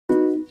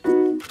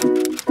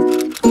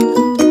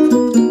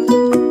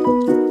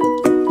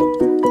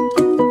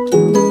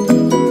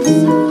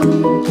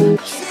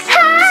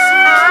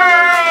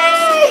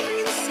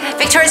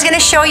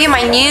show you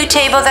my new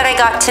table that I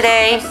got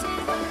today?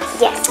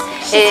 Yes.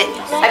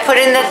 I put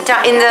it in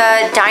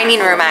the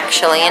dining room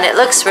actually, and it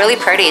looks really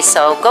pretty.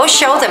 So go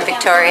show them,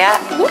 Victoria.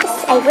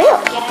 Yes, I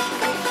will.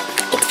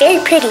 It's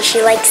very pretty.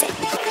 She likes it.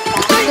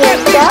 Here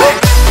we go.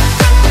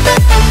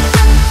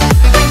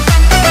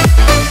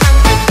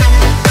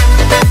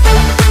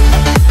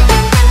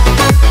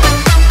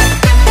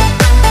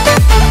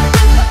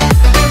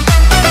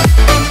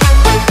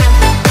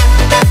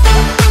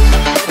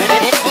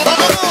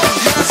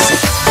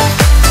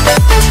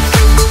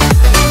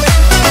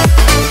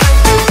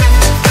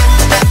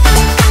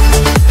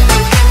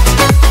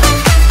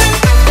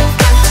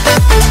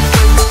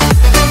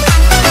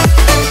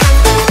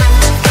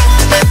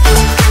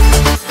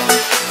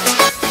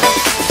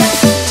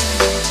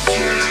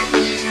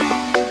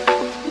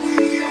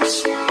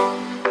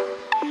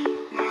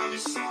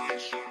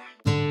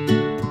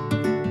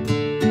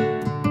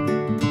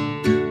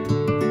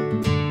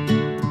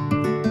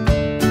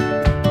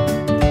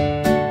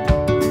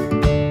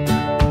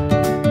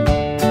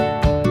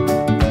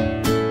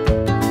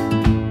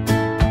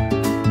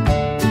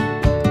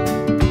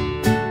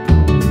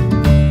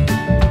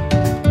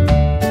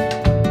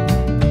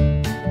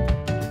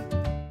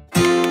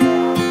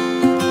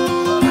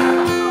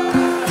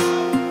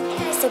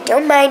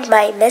 Don't mind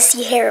my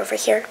messy hair over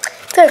here.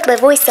 I feel like my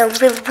voice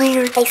sounds really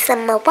weird. I said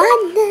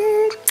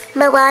Moana.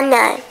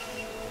 Moana.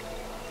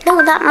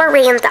 No, not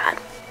Miranda.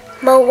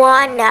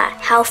 Moana.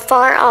 How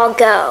far I'll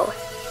go.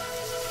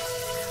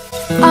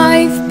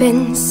 I've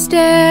been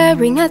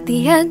staring at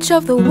the edge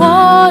of the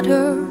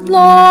water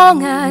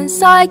long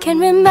as I can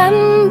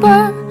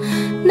remember,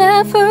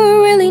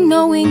 never really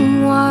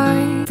knowing why.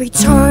 Every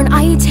turn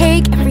I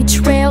take, every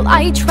trail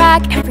I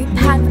track, every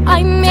path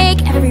I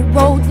make, every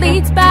road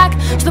leads back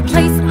to the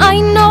place I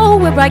know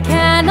where I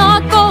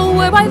cannot go,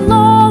 where I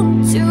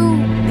long to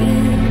be.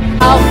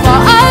 How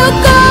far I'll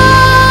go.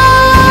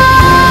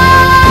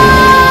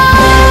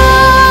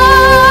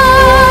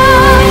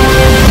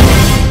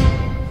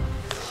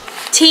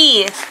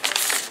 T.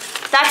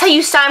 That's how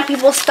you sign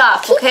people's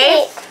stuff,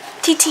 okay?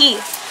 TT.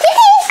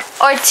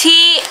 Or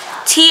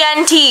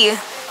TNT.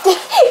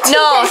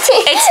 No,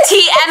 it's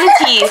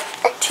TMT.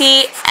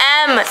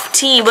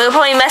 TMT. We'll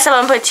probably mess up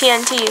and put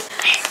TNT.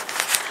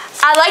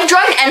 I like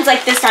drawing ends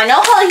like this. I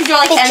know how you draw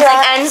like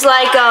ends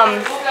like I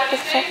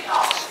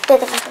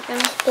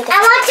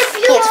want to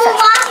feel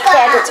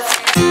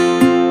Waka.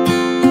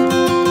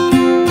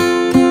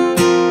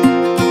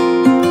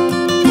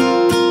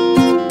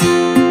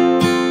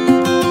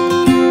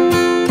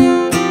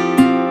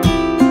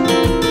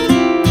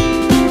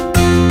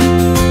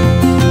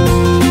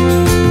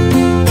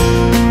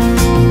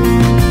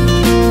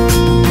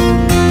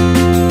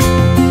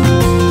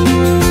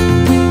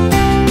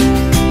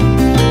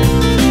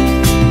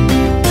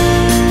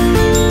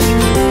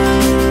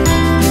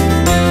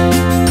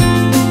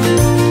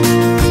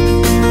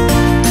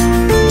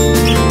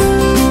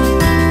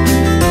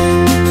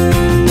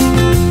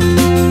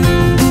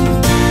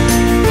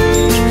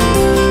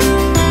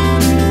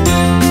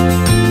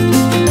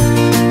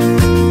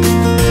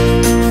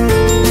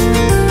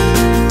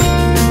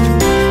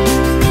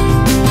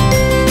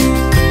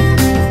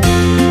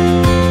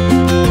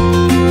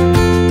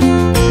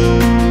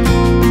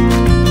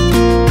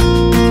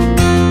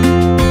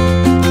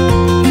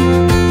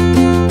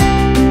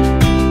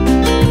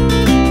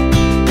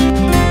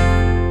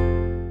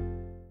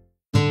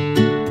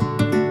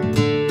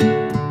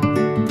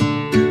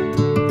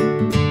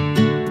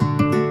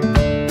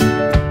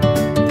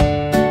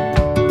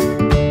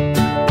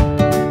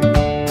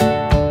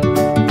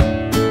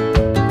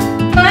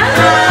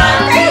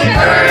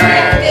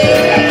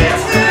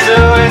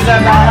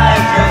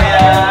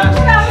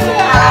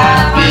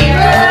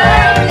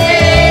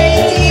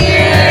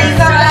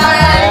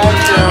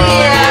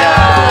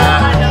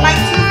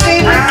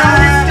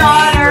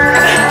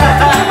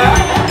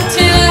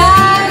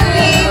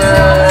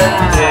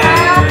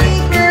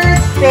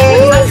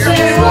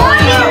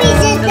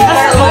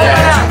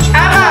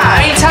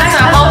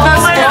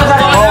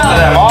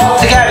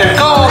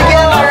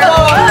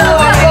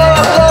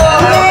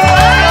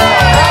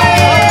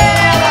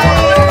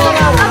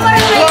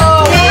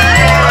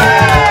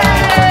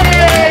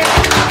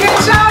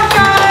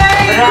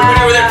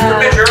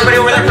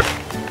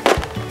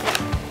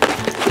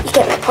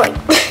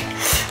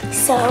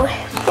 So,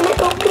 I'm gonna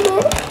open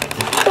it.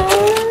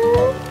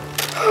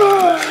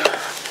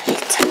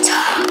 It's a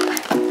top.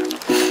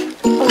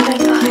 Oh my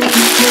god.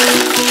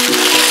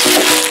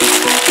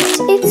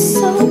 It's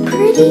so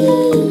pretty.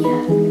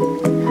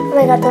 Oh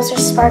my god, those are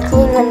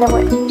sparkling when they're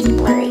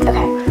blurry.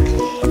 Okay.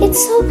 It's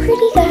so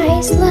pretty,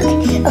 guys. Look.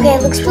 Okay,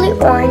 it looks really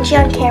orangey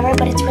on camera,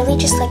 but it's really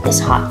just like this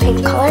hot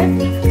pink color.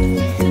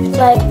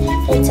 But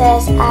it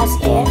says as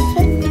if,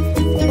 and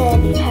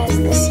then it has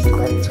the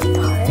sequins with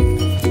the heart.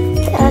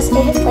 As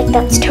if, like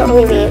that's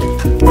totally me.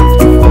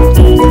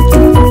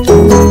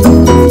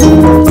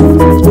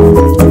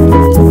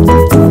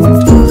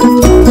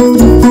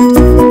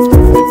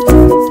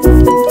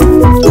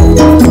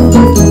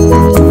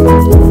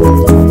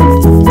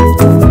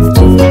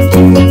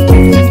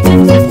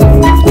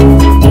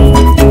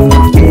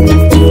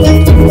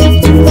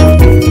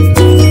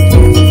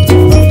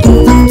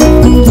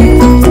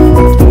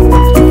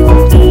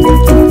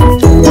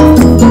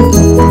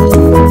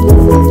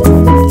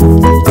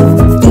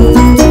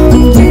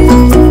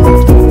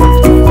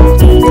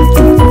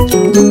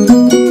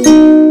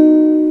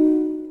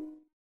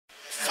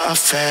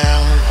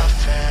 fell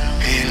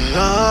and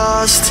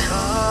lost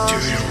to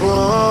the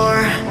war.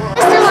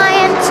 Mr.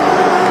 Lions.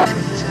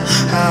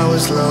 I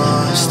was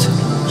lost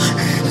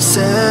and I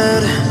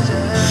said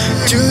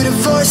to the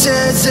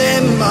voices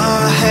in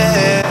my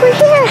head, We're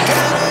here.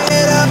 gotta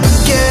get up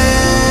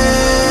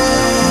again.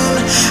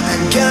 I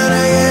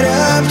gotta get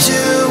up to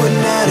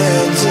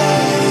another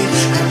day.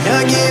 I'm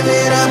not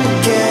giving up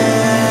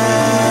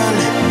again.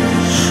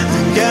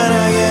 I'm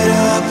gonna get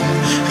up.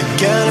 I'm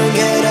gonna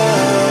get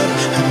up.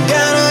 I'm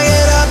gonna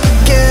get up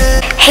again.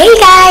 Hey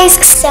guys,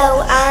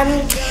 so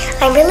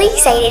I'm really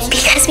excited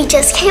because we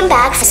just came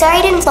back. Sorry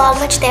I didn't vlog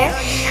much there.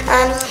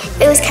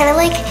 It was kind of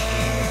like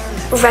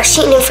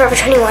rushing in Forever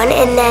 21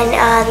 and then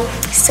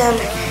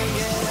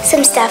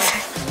some stuff,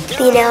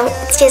 you know.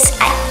 It's just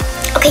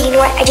okay, you know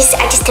what? I just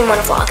didn't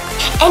want to vlog.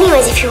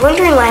 Anyways, if you're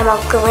wondering why I'm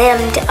all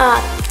glammed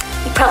up,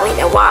 you probably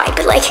know why,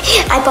 but like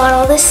I bought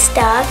all this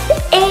stuff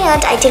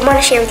and I did want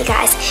to share with you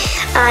guys.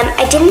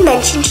 I didn't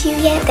mention to you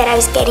yet that I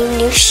was getting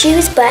new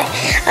shoes, but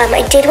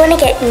I did want to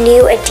get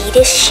new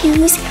Adidas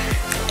shoes.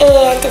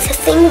 And the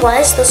thing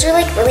was, those are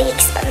like really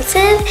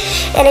expensive,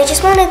 and I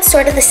just wanted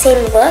sort of the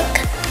same look.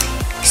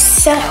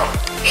 So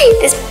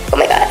this, oh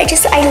my god,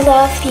 I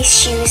love these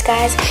shoes,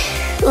 guys.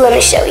 Let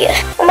me show you.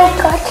 Oh my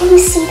god, can you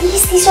see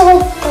these? These are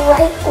like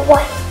bright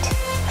white.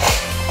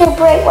 They're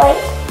bright white.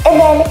 And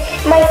then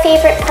my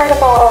favorite part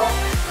of all,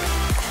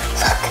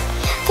 look,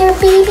 they're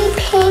baby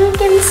pink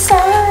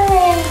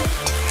inside.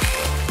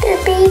 They're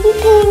baby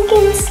pink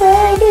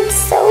inside. It's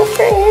so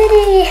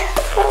pretty.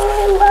 Oh,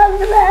 I love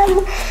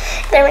them.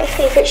 They're my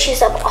favorite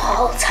shoes of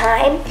all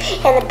time.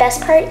 And the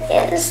best part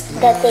is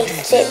that they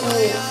fit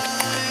me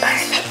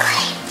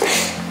perfectly.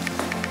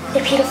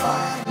 They're beautiful.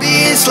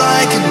 Beats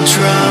like a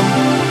drum.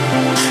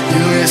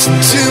 You listen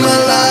to my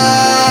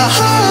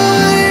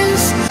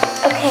lies.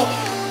 Okay,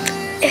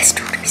 let's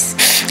do this.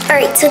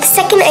 Alright, so the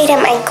second item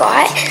I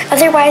got,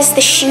 otherwise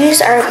the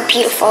shoes are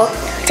beautiful.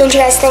 Don't you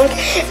guys think?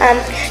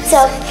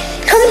 So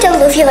comment down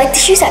below if you like the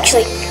shoes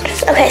actually.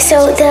 Okay,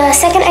 so the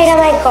second item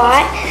I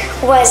got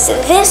was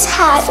this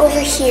hat over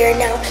here.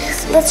 Now,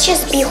 let's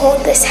just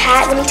behold this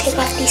hat. Let me take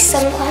off these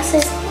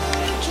sunglasses.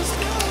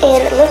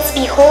 And let's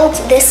behold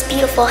this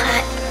beautiful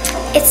hat.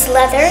 It's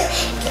leather,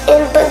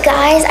 but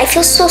guys, I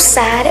feel so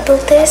sad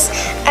about this.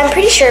 I'm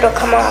pretty sure it'll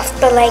come off,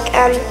 but like,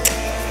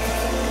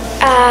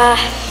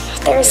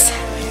 there's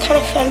kind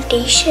of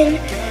foundation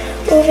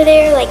over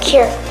there. Like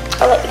here,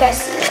 I'll let you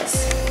guys see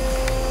this.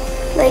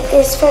 Like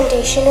there's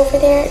foundation over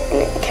there,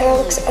 and it kind of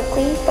looks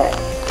ugly, but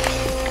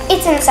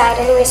it's inside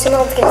anyway, so no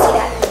one's gonna see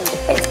that.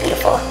 But it's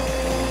beautiful.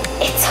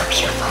 It's so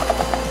beautiful.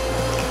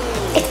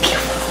 It's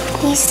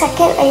beautiful. The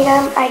second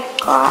item I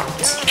got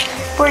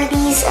were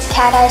these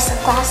cat eye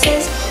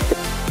sunglasses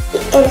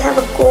and have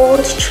a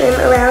gold trim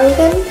around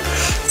them.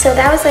 So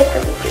that was like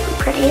really, really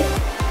pretty.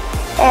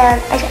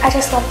 And I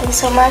just love them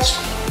so much.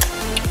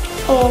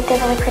 And they're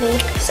really pretty.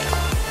 So.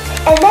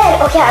 And then,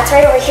 oh yeah, it's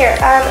right over here.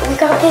 We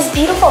got this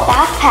beautiful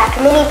backpack,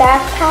 mini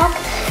backpack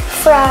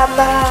from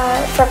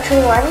Forever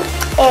 21.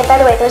 And by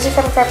the way, those are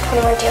from Forever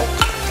 21 too.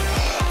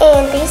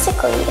 And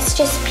basically, it's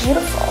just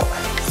beautiful.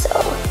 So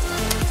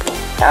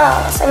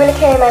I'm gonna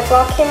carry my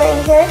vlog camera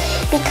in here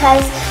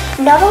because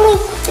not only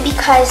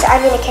because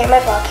I'm gonna carry my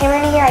vlog camera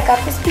in here, I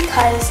got this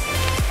because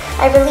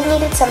I really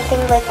needed something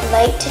like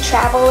light to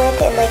travel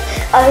with and like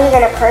other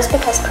than a purse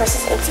because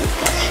purses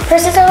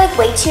are like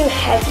way too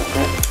heavy.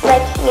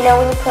 Like, you know,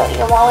 when you put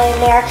your wallet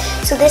in there.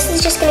 So this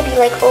is just gonna be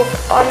like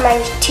on my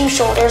two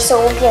shoulders,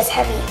 so it won't be as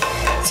heavy.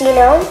 So you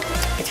know,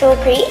 it's really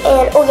pretty.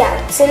 And oh yeah,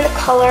 it's in the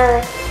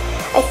color,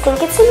 I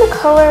think it's in the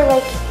color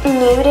like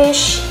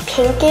nudish,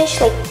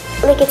 pinkish, like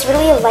it's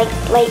really a light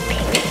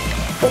pink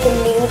with a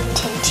nude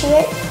tint to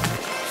it.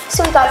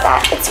 So we got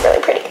that. It's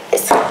really pretty.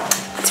 It's real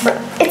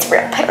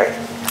pretty.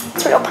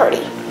 It's real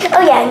pretty.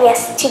 Oh yeah, and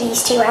yes, to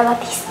these two. I love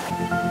these.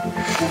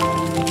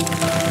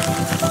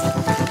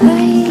 I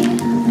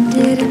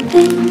didn't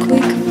think we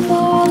could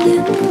fall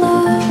in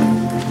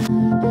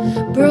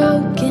love,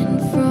 broken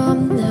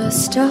from the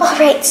start.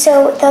 Alright,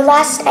 so the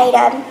last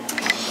item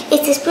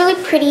is this really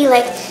pretty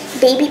like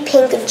baby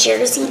pink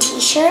jersey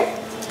t-shirt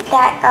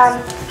that,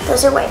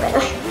 those are white by the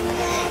way,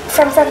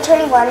 from Forever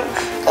 21,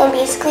 and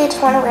basically I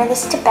just want to wear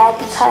this to bed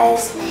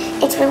because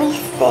it's really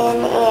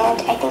thin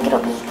and I think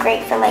it'll be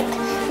great for like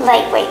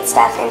lightweight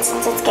stuff, and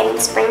since it's getting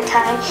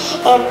springtime,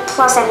 and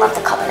plus I love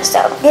the color.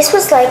 So this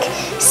was like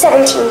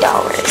 $17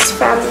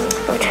 from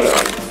Forever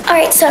 21.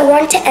 Alright, so I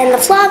wanted to end the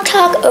vlog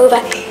talk over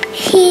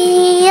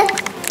here.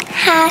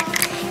 Hi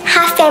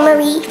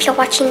Femery, if you're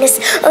watching this.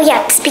 Oh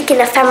yeah,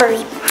 speaking of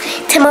Femery,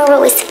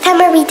 tomorrow is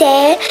Femery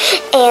Day,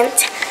 and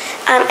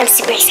I'm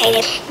super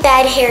excited.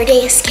 Bad hair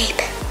day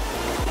escape.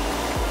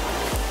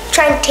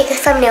 Trying to take a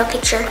thumbnail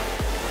picture.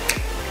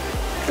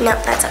 No,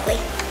 that's ugly.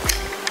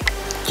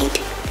 Eat.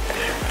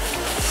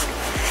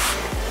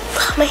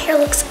 Oh, my hair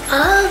looks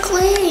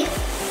ugly.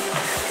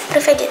 What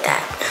if I did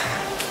that?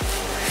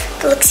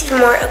 It looks even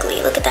more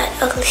ugly. Look at that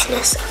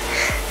ugliness.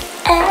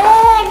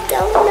 I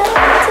don't know what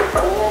to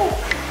do.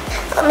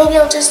 Well, maybe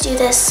I'll just do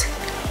this.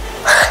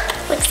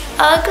 It's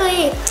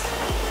ugly.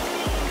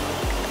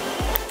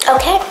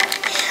 Okay,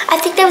 I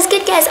think that was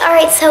good, guys. All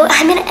right, so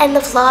I'm gonna end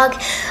the vlog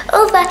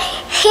over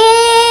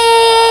here.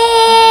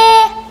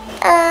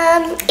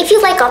 If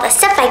you like all the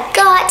stuff I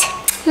got,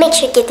 make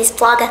sure to give this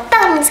vlog a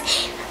thumbs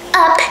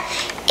up,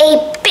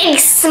 a big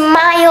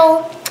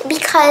smile,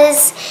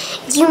 because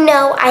you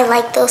know I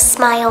like those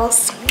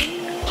smiles.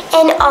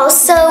 And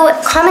also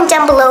comment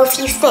down below if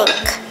you think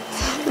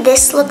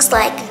this looks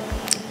like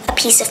a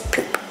piece of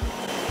poop.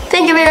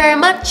 Thank you very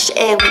much,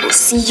 and we will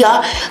see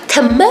ya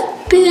tomorrow.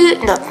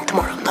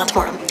 Not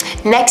tomorrow.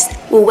 Next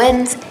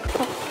Wednesday.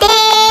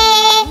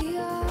 Bye.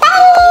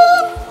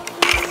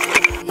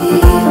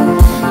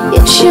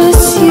 It's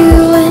just you.